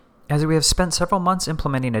As we have spent several months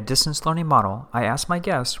implementing a distance learning model, I asked my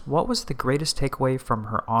guest what was the greatest takeaway from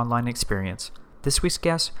her online experience. This week's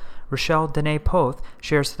guest, Rochelle Danae Poth,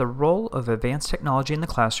 shares the role of advanced technology in the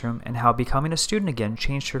classroom and how becoming a student again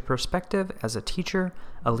changed her perspective as a teacher,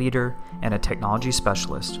 a leader, and a technology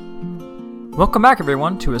specialist. Welcome back,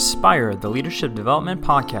 everyone, to Aspire, the Leadership Development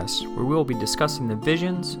Podcast, where we will be discussing the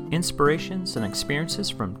visions, inspirations, and experiences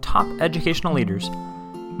from top educational leaders.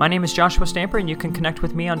 My name is Joshua Stamper, and you can connect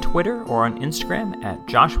with me on Twitter or on Instagram at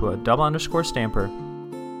Joshua_Stamper.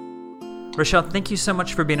 Rochelle, thank you so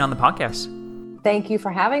much for being on the podcast. Thank you for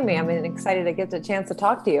having me. I'm excited to get the chance to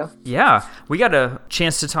talk to you. Yeah, we got a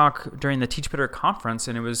chance to talk during the Teach Better conference,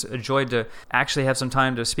 and it was a joy to actually have some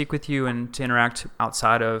time to speak with you and to interact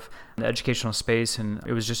outside of the educational space. And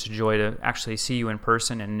it was just a joy to actually see you in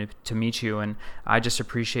person and to meet you. And I just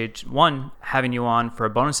appreciate, one, having you on for a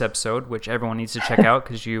bonus episode, which everyone needs to check out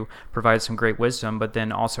because you provide some great wisdom, but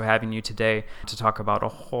then also having you today to talk about a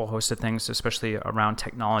whole host of things, especially around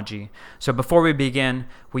technology. So before we begin,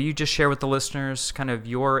 will you just share with the listeners kind of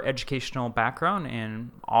your educational background and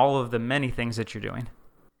all of the many things that you're doing?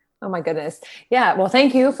 Oh my goodness. Yeah. Well,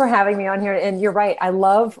 thank you for having me on here. And you're right. I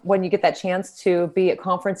love when you get that chance to be at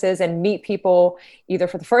conferences and meet people either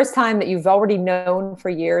for the first time that you've already known for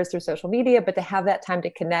years through social media, but to have that time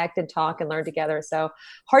to connect and talk and learn together. So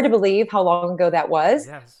hard to believe how long ago that was,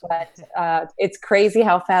 Yes. But it's crazy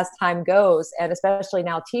how fast time goes. And especially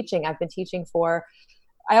now teaching, I've been teaching for,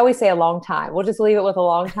 I always say a long time. We'll just leave it with a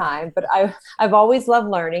long time. But I've always loved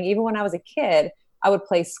learning. Even when I was a kid, I would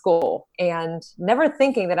play school and never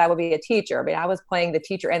thinking that I would be a teacher. I mean, I was playing the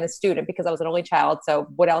teacher and the student because I was an only child. So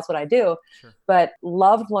what else would I do? Sure. But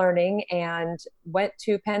loved learning and went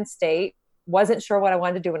to Penn State. Wasn't sure what I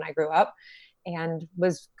wanted to do when I grew up and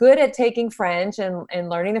was good at taking French and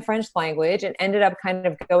learning the French language and ended up kind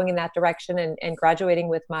of going in that direction and graduating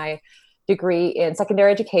with my degree in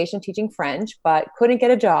secondary education, teaching French, but couldn't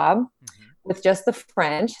get a job with just the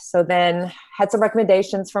French. So then had some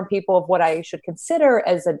recommendations from people of what I should consider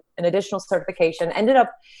as an additional certification. Ended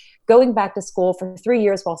up going back to school for 3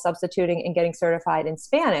 years while substituting and getting certified in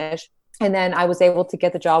Spanish. And then I was able to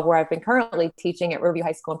get the job where I've been currently teaching at Riverview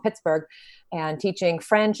High School in Pittsburgh and teaching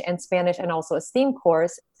French and Spanish and also a STEAM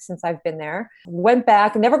course since I've been there. Went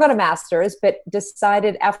back, never got a master's, but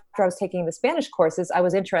decided after I was taking the Spanish courses, I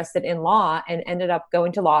was interested in law and ended up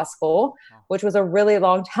going to law school, which was a really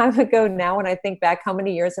long time ago now. When I think back how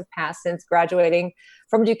many years have passed since graduating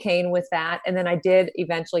from Duquesne with that. And then I did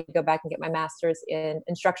eventually go back and get my master's in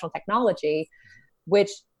instructional technology,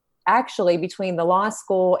 which actually between the law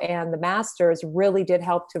school and the master's really did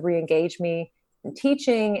help to re-engage me in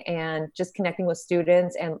teaching and just connecting with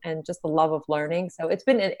students and just the love of learning. So it's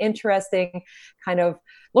been an interesting kind of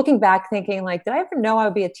looking back thinking like, did I ever know I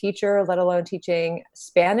would be a teacher, let alone teaching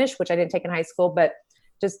Spanish, which I didn't take in high school, but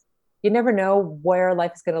just you never know where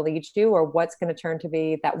life is going to lead you or what's going to turn to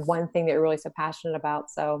be that one thing that you're really so passionate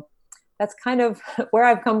about. So that's kind of where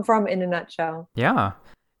I've come from in a nutshell. Yeah.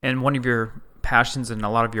 And one of your passions and a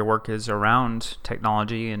lot of your work is around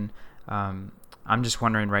technology, and I'm just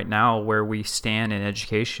wondering right now where we stand in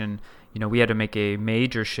education. You know, we had to make a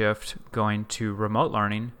major shift going to remote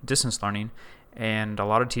learning, distance learning, and a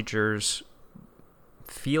lot of teachers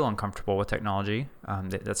feel uncomfortable with technology.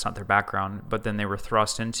 That's not their background, but then they were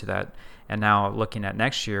thrust into that. And now looking at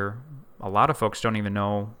next year, a lot of folks don't even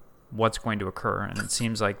know what's going to occur, and it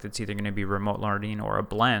seems like it's either going to be remote learning or a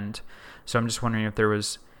blend. So I'm just wondering if there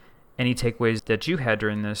was any takeaways that you had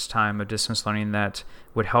during this time of distance learning that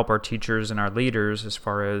would help our teachers and our leaders as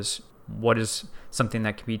far as what is something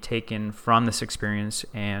that can be taken from this experience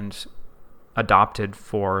and adopted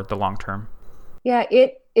for the long term? Yeah,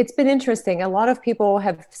 it's been interesting. A lot of people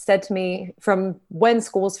have said to me from when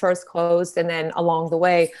schools first closed and then along the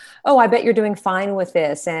way, oh, I bet you're doing fine with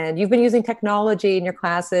this. And you've been using technology in your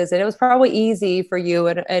classes and it was probably easy for you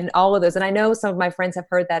and all of those. And I know some of my friends have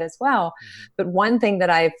heard that as well. But one thing that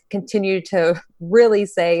I've continued to really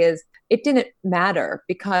say is it didn't matter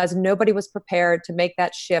because nobody was prepared to make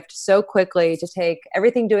that shift so quickly to take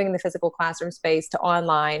everything doing in the physical classroom space to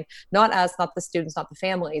online, not us, not the students, not the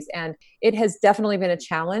families. And it has definitely been a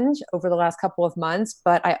challenge over the last couple of months.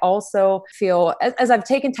 But I also feel, as I've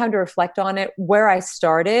taken time to reflect on it, where I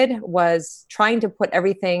started was trying to put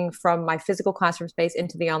everything from my physical classroom space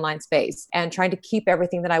into the online space and trying to keep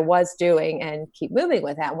everything that I was doing and keep moving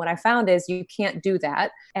with that. And what I found is you can't do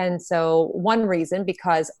that. And so one reason,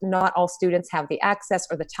 because not all students have the access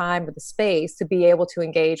or the time or the space to be able to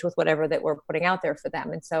engage with whatever that we're putting out there for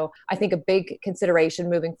them. And so I think a big consideration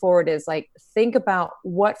moving forward is like, think about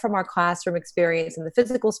what from our classroom experience in the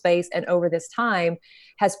physical space and over this time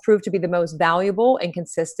has proved to be the most valuable and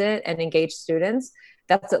consistent and engaged students.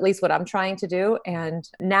 That's at least what I'm trying to do. And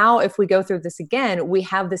now if we go through this again, we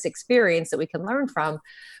have this experience that we can learn from,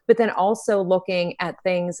 but then also looking at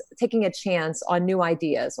things, taking a chance on new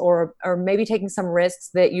ideas, or maybe taking some risks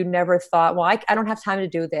that you never thought, well, I don't have time to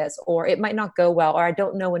do this, or it might not go well, or I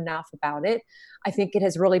don't know enough about it. I think it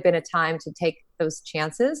has really been a time to take those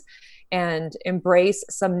chances and embrace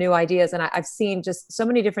some new ideas. And I've seen just so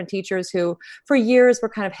many different teachers who for years were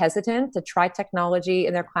kind of hesitant to try technology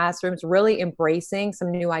in their classrooms, really embracing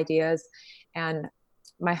some new ideas. And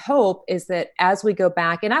my hope is that as we go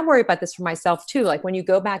back, and I worry about this for myself too, like when you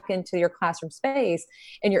go back into your classroom space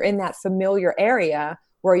and you're in that familiar area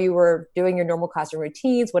where you were doing your normal classroom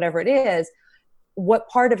routines, whatever it is, what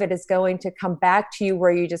part of it is going to come back to you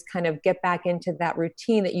where you just kind of get back into that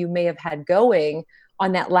routine that you may have had going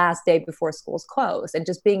on that last day before school's closed, and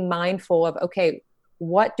just being mindful of, okay,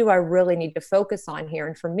 what do I really need to focus on here?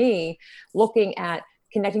 And for me, looking at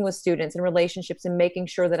connecting with students and relationships and making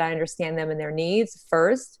sure that I understand them and their needs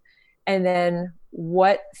first, and then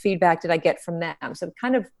what feedback did I get from them? So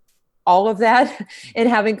kind of all of that and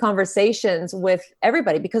having conversations with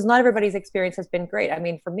everybody, because not everybody's experience has been great. I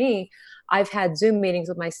mean, for me, I've had Zoom meetings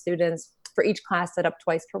with my students for each class set up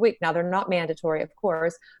twice per week. Now, they're not mandatory, of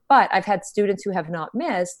course, but I've had students who have not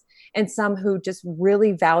missed, and some who just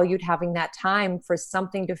really valued having that time for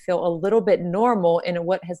something to feel a little bit normal in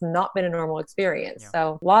what has not been a normal experience. Yeah.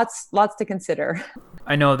 So lots to consider.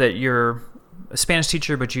 I know that you're a Spanish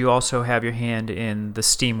teacher, but you also have your hand in the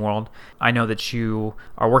STEAM world. I know that you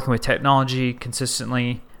are working with technology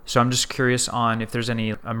consistently. So I'm just curious on if there's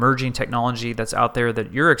any emerging technology that's out there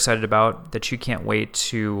that you're excited about that you can't wait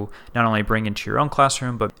to not only bring into your own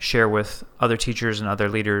classroom, but share with other teachers and other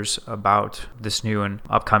leaders about this new and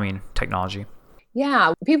upcoming technology.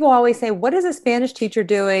 Yeah, people always say, what is a Spanish teacher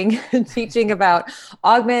doing teaching about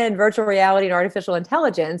augmented virtual reality and artificial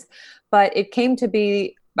intelligence? But it came to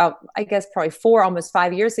be about, I guess, probably almost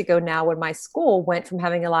 5 years ago now, when my school went from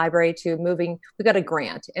having a library to moving, we got a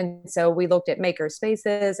grant. And so we looked at maker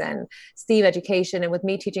spaces and STEAM education. And with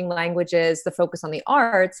me teaching languages, the focus on the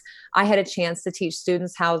arts, I had a chance to teach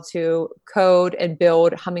students how to code and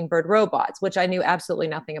build hummingbird robots, which I knew absolutely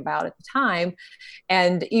nothing about at the time.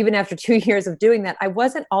 And even after 2 years of doing that, I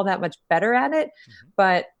wasn't all that much better at it,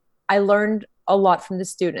 but I learned a lot from the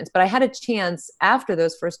students. But I had a chance after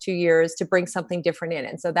those first 2 years to bring something different in.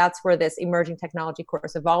 And so that's where this emerging technology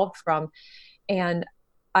course evolved from. And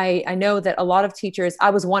I know that a lot of teachers,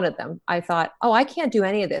 I was one of them. I thought, oh, I can't do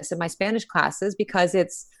any of this in my Spanish classes because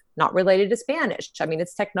it's not related to Spanish. I mean,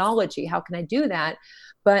 it's technology. How can I do that?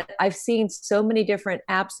 But I've seen so many different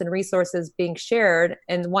apps and resources being shared,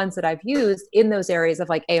 and ones that I've used in those areas of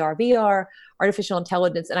like AR, VR, artificial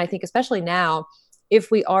intelligence. And I think especially now, if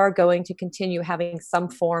we are going to continue having some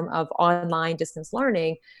form of online distance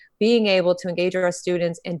learning, being able to engage our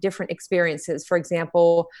students in different experiences. For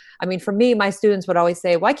example, I mean, for me, my students would always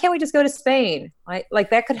say, why can't we just go to Spain? Like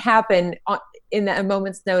that could happen in a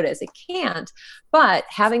moment's notice. It can't, but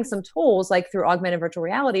having some tools like through augmented virtual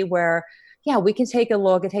reality where, yeah, we can take a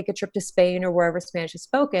look and take a trip to Spain or wherever Spanish is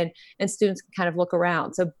spoken, and students can kind of look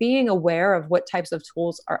around. So being aware of what types of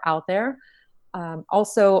tools are out there.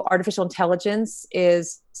 Also, artificial intelligence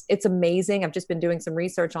it's amazing. I've just been doing some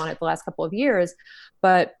research on it the last couple of years,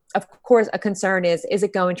 but of course, a concern is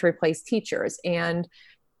it going to replace teachers? And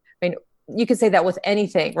I mean, you could say that with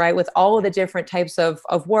anything, right? With all of the different types of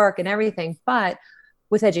work and everything, but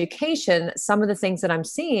with education, some of the things that I'm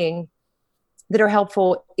seeing that are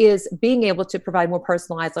helpful is being able to provide more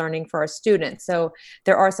personalized learning for our students. So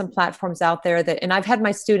there are some platforms out there and I've had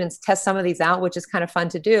my students test some of these out, which is kind of fun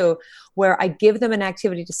to do, where I give them an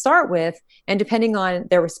activity to start with, and depending on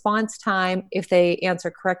their response time, if they answer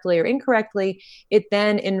correctly or incorrectly, it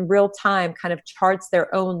then in real time kind of charts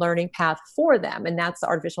their own learning path for them. And that's the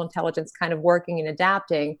artificial intelligence kind of working and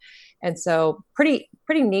adapting. And so pretty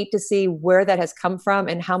neat to see where that has come from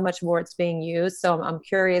and how much more it's being used. So I'm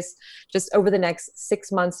curious, just over the next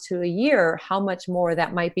 6 months to a year, how much more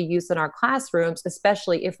that might be used in our classrooms,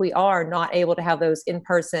 especially if we are not able to have those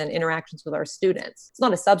in-person interactions with our students. It's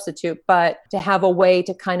not a substitute, but to have a way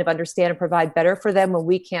to kind of understand and provide better for them when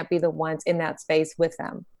we can't be the ones in that space with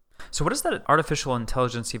them. So what does that artificial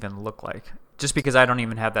intelligence even look like? Just because I don't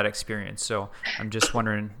even have that experience. So I'm just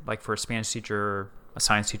wondering, like for a Spanish teacher or a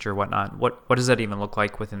science teacher or whatnot, what does that even look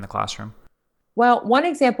like within the classroom? Well, one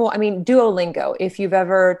example, I mean, Duolingo, if you've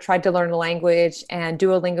ever tried to learn a language, and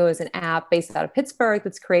Duolingo is an app based out of Pittsburgh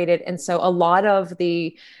that's created. And so a lot of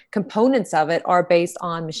the components of it are based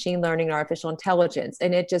on machine learning and artificial intelligence.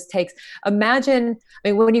 And it just takes, imagine, I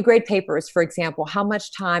mean, when you grade papers, for example, how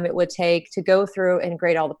much time it would take to go through and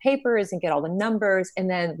grade all the papers and get all the numbers and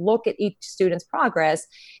then look at each student's progress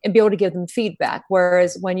and be able to give them feedback.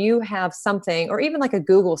 Whereas when you have something, or even like a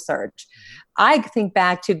Google search, I think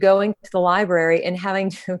back to going to the library and having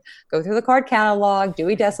to go through the card catalog,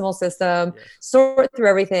 Dewey Decimal System, sort through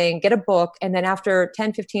everything, get a book, and then after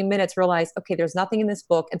 10, 15 minutes, realize, okay, there's nothing in this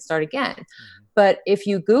book, and start again. But if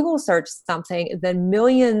you Google search something, then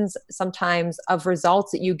millions sometimes of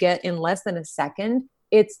results that you get in less than a second,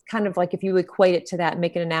 it's kind of like if you equate it to that,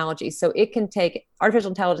 make an analogy. So it can take, artificial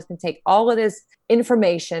intelligence can take all of this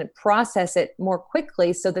information, process it more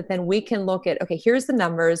quickly so that then we can look at, okay, here's the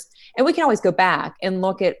numbers. And we can always go back and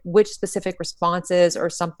look at which specific responses or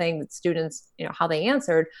something that students, how they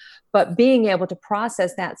answered, but being able to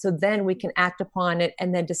process that so then we can act upon it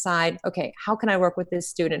and then decide, okay, how can I work with this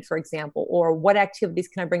student, for example, or what activities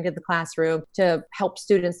can I bring to the classroom to help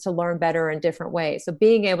students to learn better in different ways. So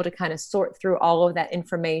being able to kind of sort through all of that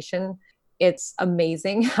information, it's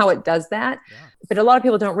amazing how it does that. Yeah. But a lot of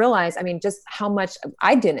people don't realize, I mean, just how much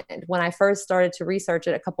I didn't. When I first started to research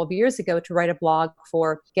it a couple of years ago to write a blog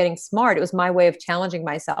for Getting Smart, it was my way of challenging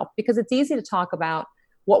myself, because it's easy to talk about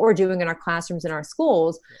what we're doing in our classrooms in our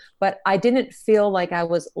schools, but I didn't feel like I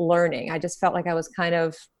was learning. I just felt like I was kind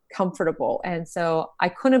of comfortable. And so I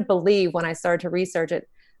couldn't believe when I started to research it,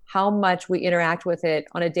 how much we interact with it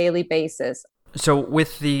on a daily basis. So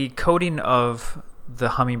with the coding of the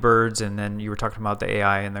hummingbirds, and then you were talking about the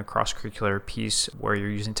AI and the cross-curricular piece where you're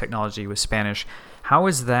using technology with Spanish, how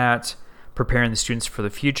is that preparing the students for the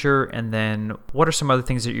future? And then what are some other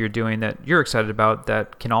things that you're doing that you're excited about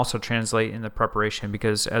that can also translate in the preparation?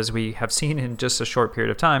 Because as we have seen in just a short period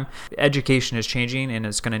of time, education is changing and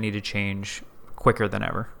it's going to need to change quicker than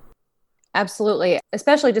ever. Absolutely.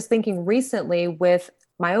 Especially just thinking recently with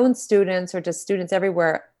my own students or just students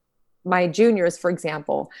everywhere. My juniors, for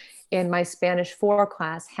example, in my Spanish 4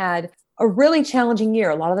 class had a really challenging year.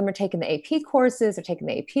 A lot of them are taking the AP courses, they're taking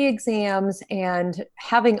the AP exams, and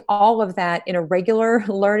having all of that in a regular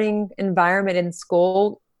learning environment in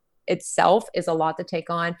school itself is a lot to take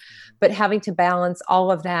on. But having to balance all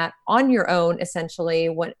of that on your own,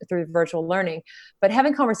 essentially, through virtual learning, but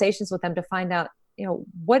having conversations with them to find out,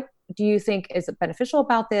 what do you think is beneficial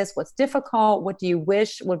about this? What's difficult? What do you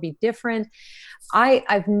wish would be different?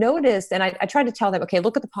 I've noticed, and I try to tell them, okay,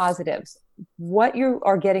 look at the positives. What you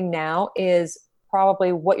are getting now is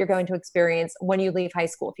probably what you're going to experience when you leave high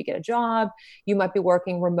school. If you get a job, you might be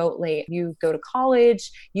working remotely. You go to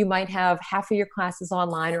college, you might have half of your classes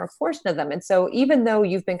online or a portion of them. And so even though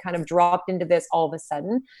you've been kind of dropped into this all of a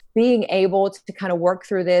sudden, being able to kind of work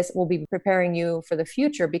through this will be preparing you for the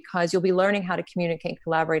future, because you'll be learning how to communicate,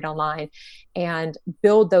 collaborate online, and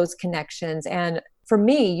build those connections. And for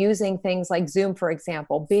me, using things like Zoom, for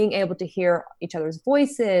example, being able to hear each other's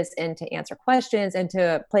voices and to answer questions and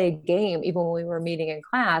to play a game, even when we were meeting in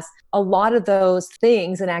class, a lot of those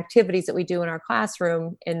things and activities that we do in our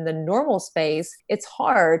classroom in the normal space, it's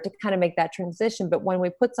hard to kind of make that transition. But when we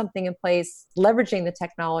put something in place, leveraging the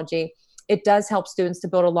technology, it does help students to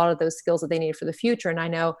build a lot of those skills that they need for the future. And I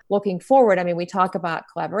know looking forward, I mean, we talk about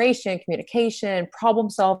collaboration, communication, problem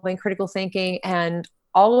solving, critical thinking, and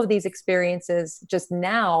all of these experiences just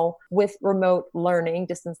now with remote learning,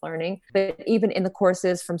 distance learning, but even in the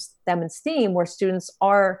courses from STEM and STEAM where students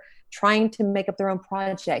are trying to make up their own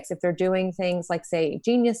projects, if they're doing things like, say,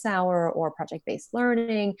 Genius Hour or project-based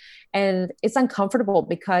learning. And it's uncomfortable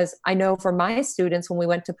because I know for my students, when we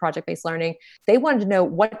went to project-based learning, they wanted to know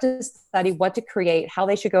what to study, what to create, how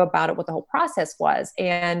they should go about it, what the whole process was.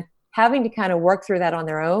 And having to kind of work through that on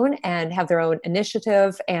their own and have their own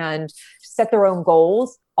initiative and set their own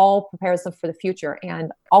goals all prepares them for the future. And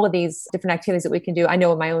all of these different activities that we can do, I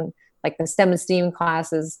know in my own, like the STEM and STEAM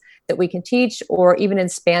classes that we can teach, or even in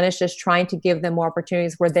Spanish, just trying to give them more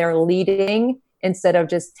opportunities where they're leading instead of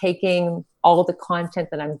just taking all of the content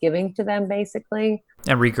that I'm giving to them, basically.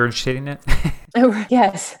 And regurgitating it?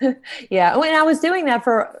 Yes. Yeah. And I was doing that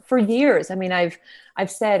for years. I mean, I've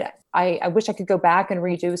said, I wish I could go back and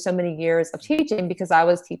redo so many years of teaching because I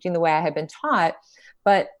was teaching the way I had been taught.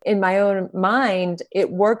 But in my own mind, it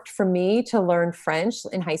worked for me to learn French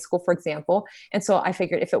in high school, for example. And so I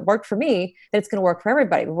figured if it worked for me, then it's going to work for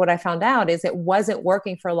everybody. But what I found out is it wasn't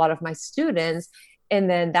working for a lot of my students. And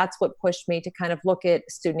then that's what pushed me to kind of look at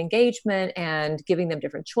student engagement and giving them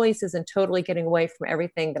different choices and totally getting away from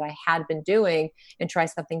everything that I had been doing and try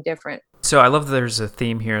something different. So I love that there's a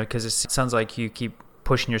theme here, because it sounds like you keep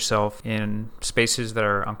pushing yourself in spaces that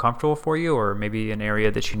are uncomfortable for you, or maybe an area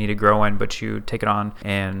that you need to grow in, but you take it on,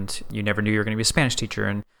 and you never knew you were going to be a Spanish teacher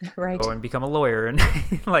and right. go and become a lawyer, and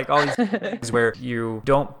like all these things where you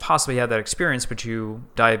don't possibly have that experience, but you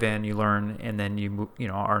dive in, you learn, and then you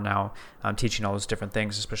are now teaching all those different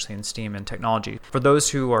things, especially in STEAM and technology. For those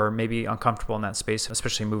who are maybe uncomfortable in that space,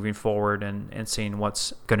 especially moving forward and seeing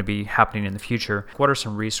what's going to be happening in the future, what are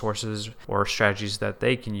some resources or strategies that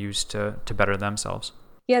they can use to better themselves?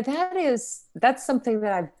 Yeah, that's something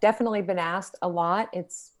that I've definitely been asked a lot.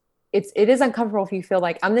 It is uncomfortable if you feel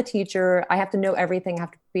like I'm the teacher, I have to know everything, I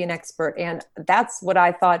have to be an expert. And that's what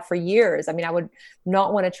I thought for years. I mean, I would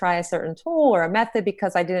not want to try a certain tool or a method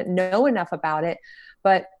because I didn't know enough about it.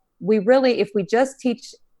 But we really, if we just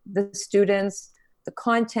teach the students the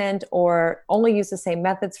content or only use the same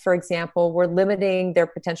methods, for example, we're limiting their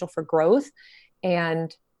potential for growth.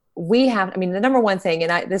 And the number one thing,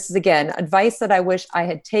 and this is again, advice that I wish I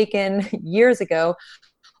had taken years ago,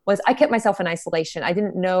 was I kept myself in isolation. I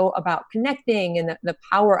didn't know about connecting and the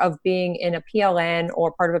power of being in a PLN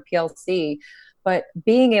or part of a PLC, but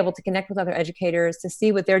being able to connect with other educators, to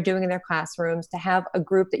see what they're doing in their classrooms, to have a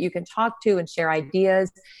group that you can talk to and share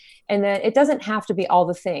ideas. And then it doesn't have to be all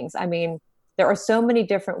the things. I mean, there are so many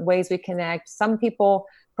different ways we connect. Some people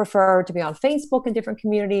prefer to be on Facebook in different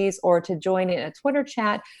communities or to join in a Twitter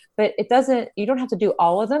chat, but you don't have to do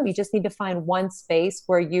all of them. You just need to find one space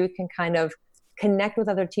where you can kind of connect with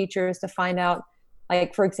other teachers to find out,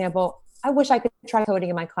 like, for example, I wish I could try coding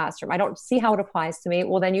in my classroom. I don't see how it applies to me.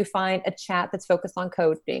 Well, then you find a chat that's focused on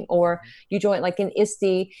coding, or you join like an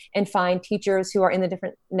ISTE and find teachers who are in the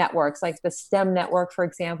different networks, like the STEM network, for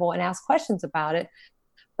example, and ask questions about it.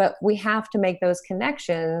 But we have to make those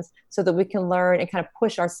connections so that we can learn and kind of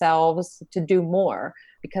push ourselves to do more.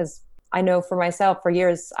 Because I know for myself, for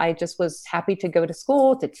years, I just was happy to go to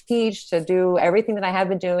school, to teach, to do everything that I had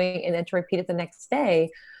been doing, and then to repeat it the next day.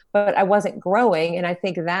 But I wasn't growing. And I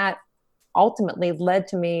think that ultimately led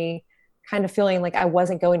to me kind of feeling like I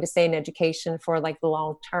wasn't going to stay in education for like the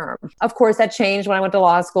long term. Of course, that changed when I went to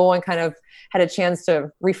law school and kind of had a chance to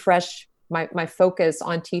refresh my focus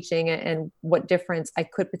on teaching and what difference I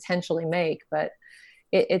could potentially make. But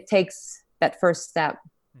it takes that first step.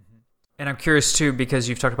 And I'm curious too, because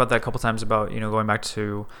you've talked about that a couple times about, going back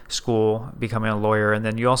to school, becoming a lawyer, and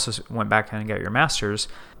then you also went back and got your master's.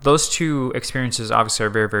 Those two experiences obviously are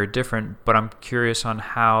very, very different, but I'm curious on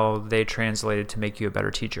how they translated to make you a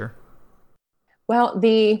better teacher. Well,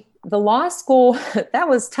 the law school, that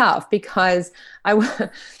was tough because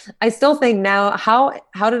I still think now,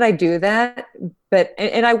 how did I do that?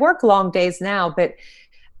 And I work long days now, but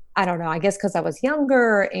I don't know, I guess because I was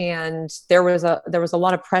younger and there was a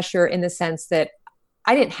lot of pressure in the sense that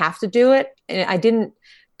I didn't have to do it. And I didn't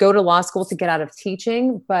go to law school to get out of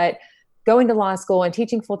teaching, but going to law school and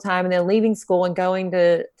teaching full time and then leaving school and going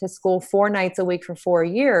to school 4 nights a week for 4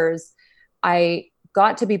 years, I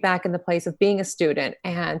got to be back in the place of being a student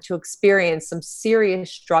and to experience some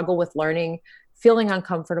serious struggle with learning, feeling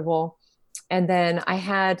uncomfortable. And then I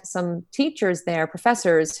had some teachers there,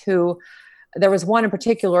 professors, who there was one in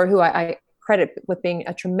particular who I credit with being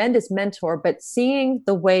a tremendous mentor, but seeing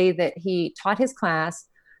the way that he taught his class,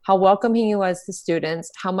 how welcoming he was to students,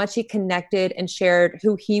 how much he connected and shared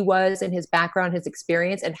who he was and his background, his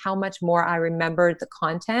experience, and how much more I remembered the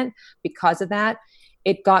content because of that.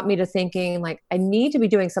 It got me to thinking, like, I need to be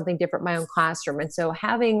doing something different in my own classroom. And so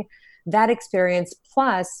having that experience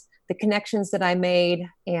plus the connections that I made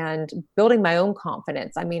and building my own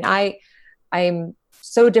confidence. I mean, I'm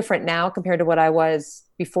so different now compared to what I was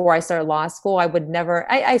before I started law school.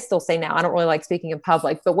 I still say now, I don't really like speaking in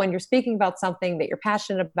public, but when you're speaking about something that you're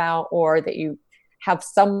passionate about or that you have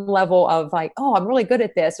some level of like, oh, I'm really good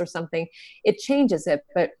at this or something, it changes it.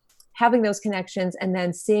 But having those connections and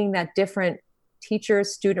then seeing that different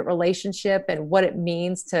teacher-student relationship and what it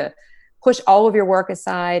means to push all of your work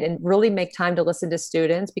aside and really make time to listen to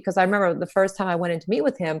students. Because I remember the first time I went in to meet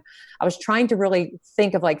with him, I was trying to really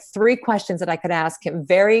think of like 3 questions that I could ask him,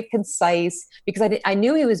 very concise, because I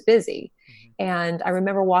knew he was busy. And I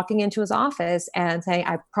remember walking into his office and saying,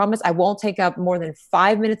 I promise I won't take up more than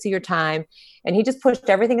 5 minutes of your time. And he just pushed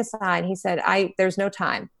everything aside. He said, there's no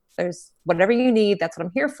time. There's whatever you need. That's what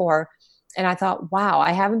I'm here for. And I thought, wow,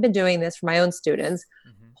 I haven't been doing this for my own students.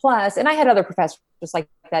 Plus, and I had other professors like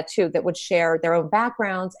that too, that would share their own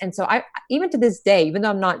backgrounds. And so I, even to this day, even though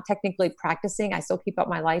I'm not technically practicing, I still keep up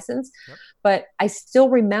my license, but I still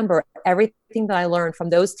remember everything that I learned from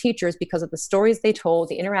those teachers because of the stories they told,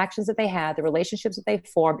 the interactions that they had, the relationships that they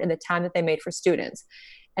formed, and the time that they made for students.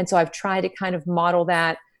 And so I've tried to kind of model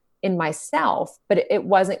that in myself, but it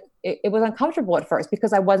wasn't, it was uncomfortable at first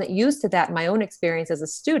because I wasn't used to that in my own experience as a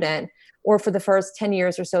student or for the first 10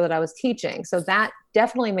 years or so that I was teaching. So that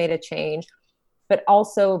definitely made a change, but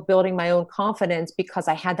also building my own confidence because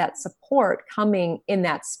I had that support coming in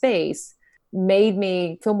that space made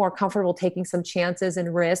me feel more comfortable taking some chances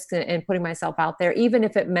and risks and putting myself out there, even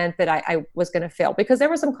if it meant that I was going to fail. Because there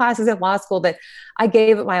were some classes in law school that I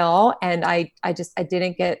gave it my all and I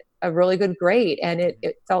didn't get a really good grade and it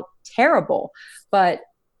felt terrible. But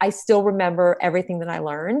I still remember everything that I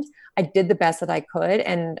learned. I did the best that I could,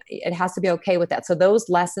 and it has to be okay with that. So those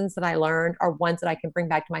lessons that I learned are ones that I can bring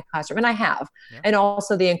back to my classroom, and I have. Yeah. And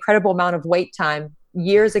also the incredible amount of wait time.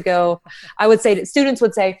 Years ago, I would say that students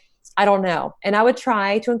would say, I don't know. And I would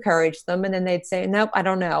try to encourage them, and then they'd say, nope, I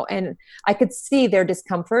don't know. And I could see their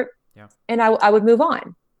discomfort, and I would move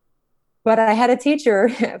on. But I had a teacher,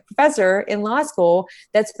 professor in law school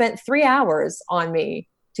that spent 3 hours on me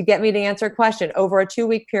to get me to answer a question over a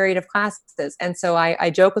 2-week period of classes. And so I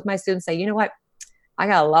joke with my students, say, you know what? I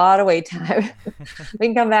got a lot of wait time. We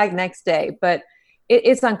can come back next day. But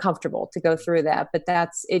it's uncomfortable to go through that. But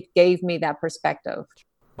it gave me that perspective.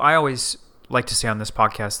 I always like to say on this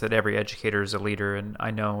podcast that every educator is a leader. And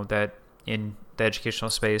I know that in the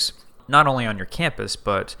educational space, not only on your campus,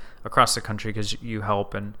 but across the country, because you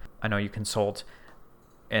help and I know you consult.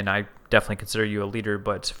 And I definitely consider you a leader,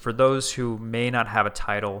 but for those who may not have a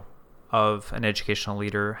title of an educational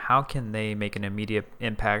leader, how can they make an immediate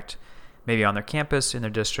impact maybe on their campus, in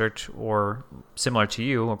their district, or similar to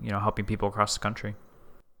you, helping people across the country?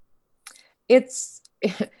 It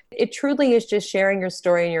truly is just sharing your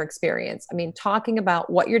story and your experience. I mean, talking about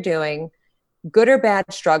what you're doing, good or bad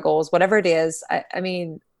struggles, whatever it is. I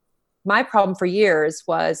mean, my problem for years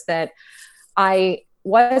was that I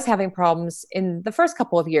was having problems in the first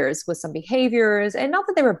couple of years with some behaviors, and not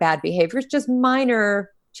that they were bad behaviors, just minor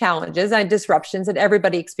challenges and disruptions that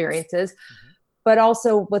everybody experiences, but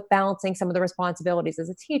also with balancing some of the responsibilities as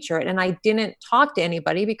a teacher. And I didn't talk to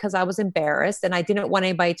anybody because I was embarrassed and I didn't want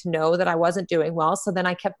anybody to know that I wasn't doing well. So then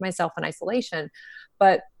I kept myself in isolation.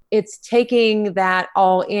 But it's taking that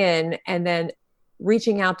all in and then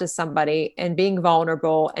reaching out to somebody and being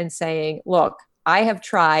vulnerable and saying, look, I have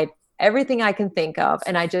tried everything I can think of,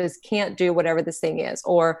 and I just can't do whatever this thing is,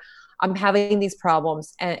 or I'm having these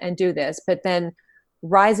problems and do this. But then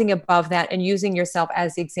rising above that and using yourself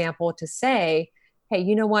as the example to say, hey,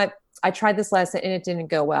 you know what? I tried this lesson and it didn't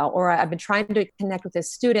go well, or I've been trying to connect with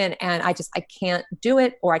this student and I can't do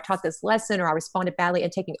it, or I taught this lesson, or I responded badly,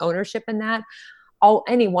 and taking ownership in that.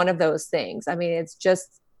 Any one of those things. I mean, it's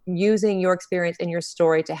just using your experience and your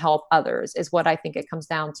story to help others is what I think it comes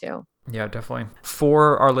down to. Yeah, definitely.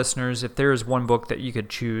 For our listeners, if there is one book that you could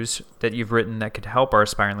choose that you've written that could help our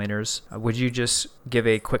aspiring leaders, would you just give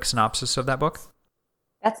a quick synopsis of that book?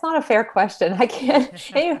 That's not a fair question. I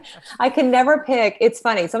can never pick. It's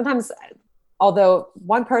funny. Sometimes, although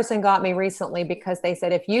one person got me recently because they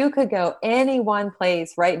said, if you could go any one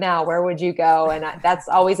place right now, where would you go? And that's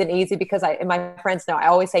always an easy, because and my friends know, I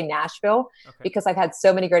always say Nashville, because I've had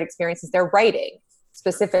so many great experiences there writing,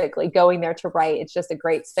 specifically going there to write. It's just a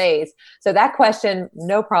great space. So that question,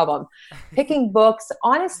 no problem. Picking books,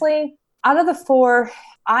 honestly, out of the 4,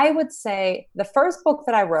 I would say the first book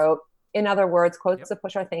that I wrote, in other words, Quotes That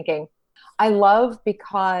Push Our Thinking, I love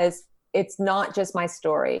because it's not just my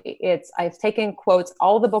story. I've taken quotes,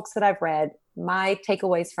 all the books that I've read, my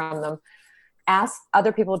takeaways from them, asked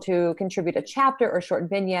other people to contribute a chapter or short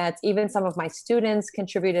vignettes. Even some of my students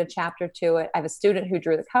contributed a chapter to it. I have a student who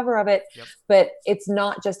drew the cover of it, but it's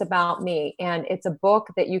not just about me. And it's a book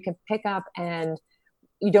that you can pick up and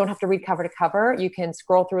you don't have to read cover to cover. You can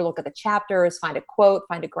scroll through, look at the chapters, find a quote,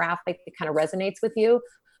 find a graphic that kind of resonates with you.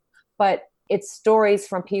 But it's stories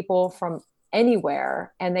from people from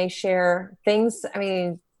anywhere, and they share things,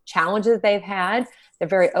 challenges they've had. They're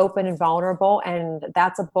very open and vulnerable, and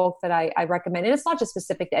that's a book that I recommend. And it's not just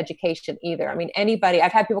specific to education either. I mean, anybody,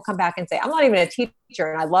 I've had people come back and say, I'm not even a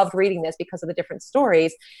teacher, and I loved reading this because of the different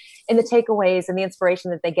stories and the takeaways and the inspiration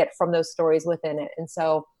that they get from those stories within it. And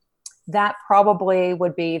so that probably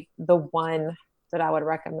would be the one that I would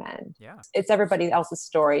recommend. Yeah. It's everybody else's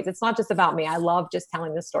stories. It's not just about me. I love just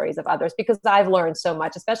telling the stories of others because I've learned so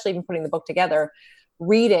much, especially even putting the book together,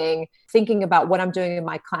 reading, thinking about what I'm doing in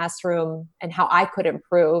my classroom and how I could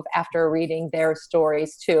improve after reading their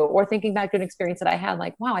stories too, or thinking back to an experience that I had,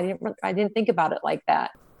 like, wow, I didn't think about it like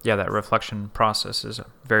that. Yeah, that reflection process is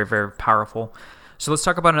very, very powerful. So let's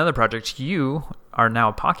talk about another project. You are now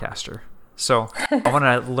a podcaster. So I want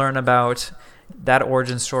to learn about that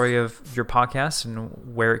origin story of your podcast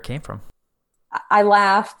and where it came from. I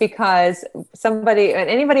laugh because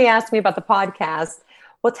anybody asked me about the podcast,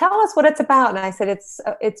 well, tell us what it's about. And I said,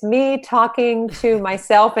 it's me talking to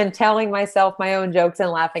myself and telling myself my own jokes and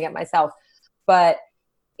laughing at myself. But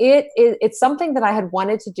it's something that I had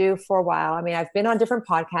wanted to do for a while. I mean, I've been on different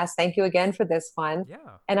podcasts. Thank you again for this one. Yeah.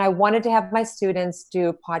 And I wanted to have my students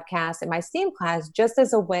do podcasts in my STEAM class just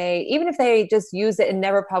as a way, even if they just use it and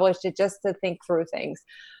never published it, just to think through things.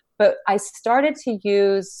 But I started to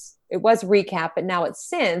use, it was Recap, but now it's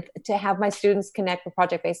Synth, to have my students connect with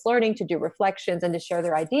project-based learning, to do reflections and to share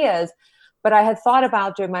their ideas. But I had thought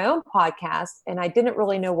about doing my own podcast and I didn't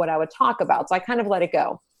really know what I would talk about. So I kind of let it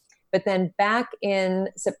go. But then back in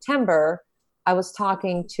September, I was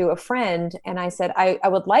talking to a friend and I said, I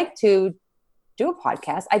would like to do a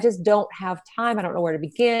podcast. I just don't have time. I don't know where to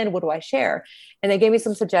begin. What do I share? And they gave me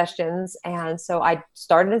some suggestions. And so I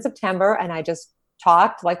started in September and I just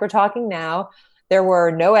talked like we're talking now. There were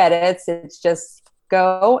no edits. It's just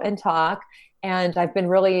go and talk. And I've been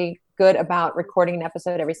really good about recording an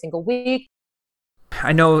episode every single week.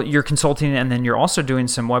 I know you're consulting and then you're also doing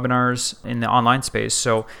some webinars in the online space.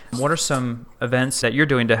 So what are some events that you're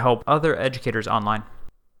doing to help other educators online?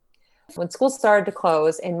 When school started to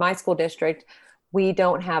close in my school district, we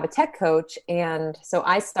don't have a tech coach. And so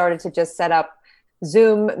I started to just set up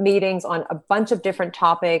Zoom meetings on a bunch of different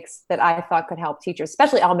topics that I thought could help teachers,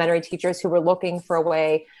 especially elementary teachers who were looking for a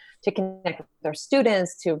way to connect with their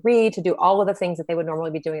students, to read, to do all of the things that they would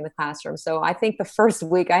normally be doing in the classroom. So I think the first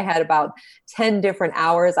week I had about 10 different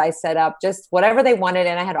hours I set up, just whatever they wanted,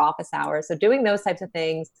 and I had office hours. So doing those types of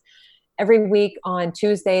things. Every week on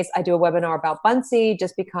Tuesdays, I do a webinar about Buncee,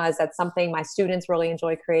 just because that's something my students really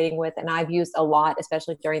enjoy creating with, and I've used a lot,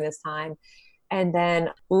 especially during this time. And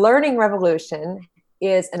then Learning Revolution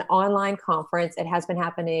is an online conference. It has been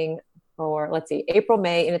happening for, April,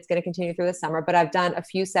 May, and it's going to continue through the summer. But I've done a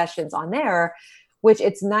few sessions on there, which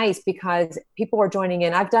it's nice because people are joining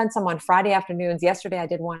in. I've done some on Friday afternoons. Yesterday, I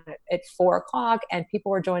did one at 4:00, and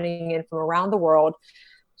people were joining in from around the world,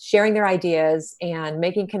 sharing their ideas and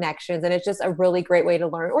making connections. And it's just a really great way to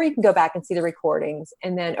learn. Or you can go back and see the recordings.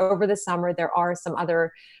 And then over the summer, there are some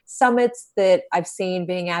other summits that I've seen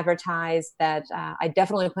being advertised that I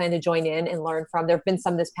definitely plan to join in and learn from. There have been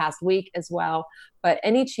some this past week as well. But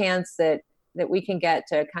any chance that we can get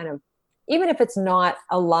to kind of, even if it's not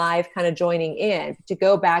a live kind of joining in, to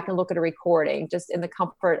go back and look at a recording just in the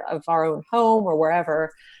comfort of our own home or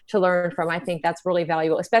wherever to learn from, I think that's really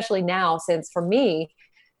valuable, especially now, since for me,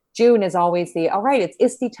 June is always all right, it's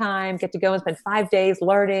ISTE time, get to go and spend 5 days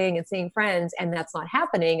learning and seeing friends. And that's not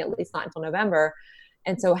happening, at least not until November.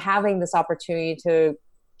 And so having this opportunity to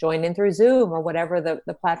join in through Zoom or whatever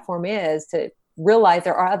the platform is, to realize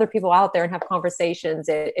there are other people out there and have conversations,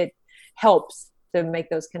 it helps to make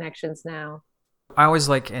those connections now. I always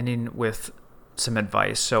like ending with some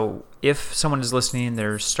advice. So if someone is listening,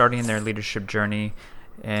 they're starting their leadership journey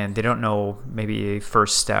and they don't know maybe a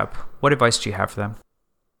first step, what advice do you have for them?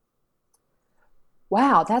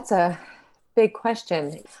 Wow, that's a big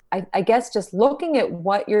question. I guess just looking at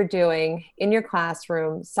what you're doing in your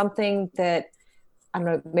classroom, something that, I don't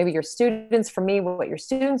know, maybe your students, for me, what your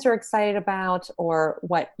students are excited about, or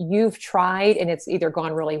what you've tried and it's either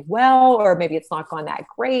gone really well, or maybe it's not gone that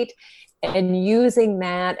great, and using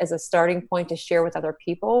that as a starting point to share with other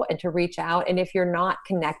people and to reach out. And if you're not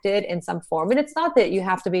connected in some form, and it's not that you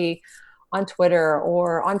have to be on Twitter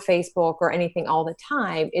or on Facebook or anything all the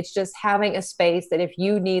time, it's just having a space that if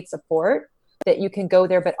you need support, that you can go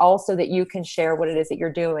there, but also that you can share what it is that you're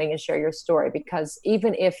doing and share your story. Because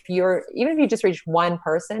even if you just reach one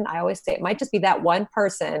person, I always say it might just be that one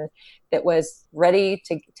person that was ready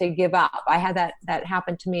to give up. I had that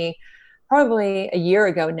happen to me probably a year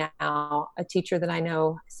ago now. A teacher that I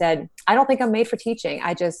know said, I don't think I'm made for teaching.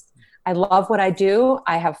 I love what I do.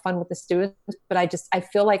 I have fun with the students, but I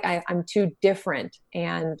feel like I'm too different.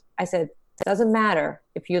 And I said, it doesn't matter.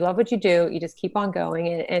 If you love what you do, you just keep on going.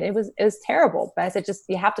 And it was terrible. But I said,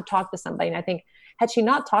 you have to talk to somebody. And I think, had she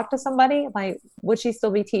not talked to somebody, would she still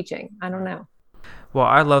be teaching? I don't know. Well,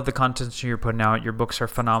 I love the content you're putting out. Your books are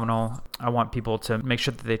phenomenal. I want people to make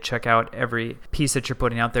sure that they check out every piece that you're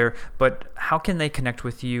putting out there. But how can they connect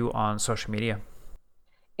with you on social media?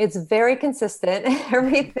 It's very consistent.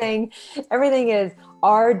 Everything is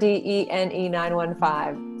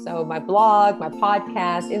RDENE915. So my blog, my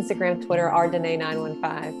podcast, Instagram, Twitter,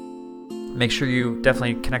 RDENE915. Make sure you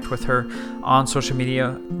definitely connect with her on social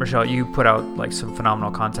media. Rochelle, you put out like some phenomenal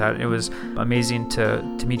content. It was amazing to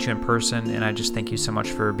meet you in person, and I just thank you so much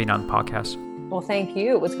for being on the podcast. Well, thank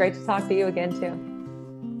you. It was great to talk to you again too.